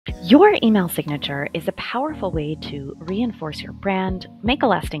Your email signature is a powerful way to reinforce your brand, make a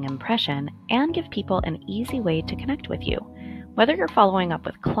lasting impression, and give people an easy way to connect with you. Whether you're following up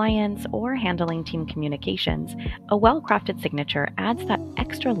with clients or handling team communications, a well-crafted signature adds that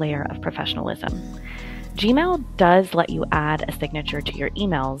extra layer of professionalism. Gmail does let you add a signature to your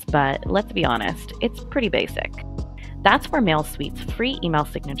emails, but let's be honest, it's pretty basic. That's where Mailsuite's free email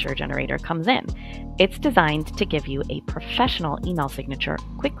signature generator comes in. It's designed to give you a professional email signature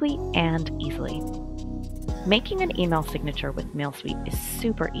quickly and easily. Making an email signature with Mailsuite is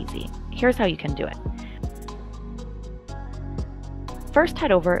super easy. Here's how you can do it. First,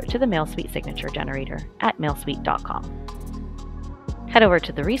 head over to the Mailsuite signature generator at mailsuite.com. Head over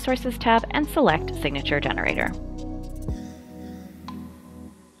to the Resources tab and select Signature Generator.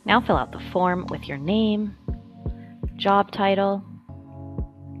 Now fill out the form with your name, job title,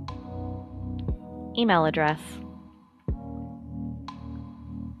 email address,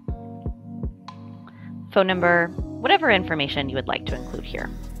 phone number, whatever information you would like to include here.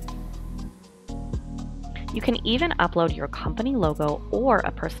 You can even upload your company logo or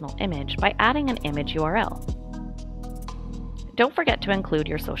a personal image by adding an image URL. Don't forget to include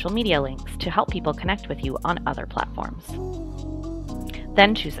your social media links to help people connect with you on other platforms.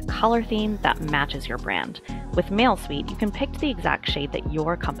 Then choose a color theme that matches your brand. With Mailsuite, you can pick the exact shade that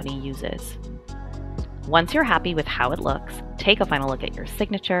your company uses. Once you're happy with how it looks, take a final look at your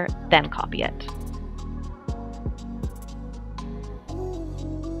signature, then copy it.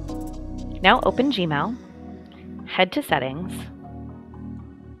 Now open Gmail, head to Settings,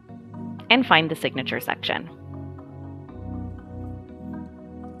 and find the Signature section.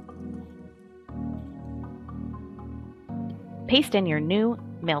 Paste in your new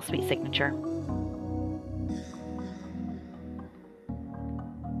Mailsuite signature.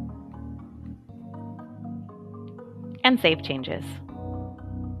 And save changes.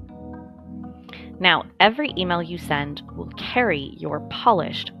 Now, every email you send will carry your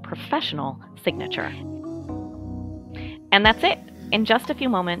polished, professional signature. And that's it. In just a few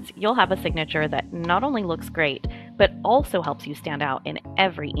moments, you'll have a signature that not only looks great, but also helps you stand out in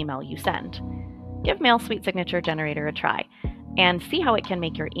every email you send. Give Mailsuite Signature Generator a try and see how it can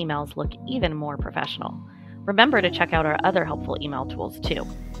make your emails look even more professional. Remember to check out our other helpful email tools too,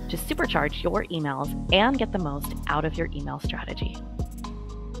 to supercharge your emails and get the most out of your email strategy.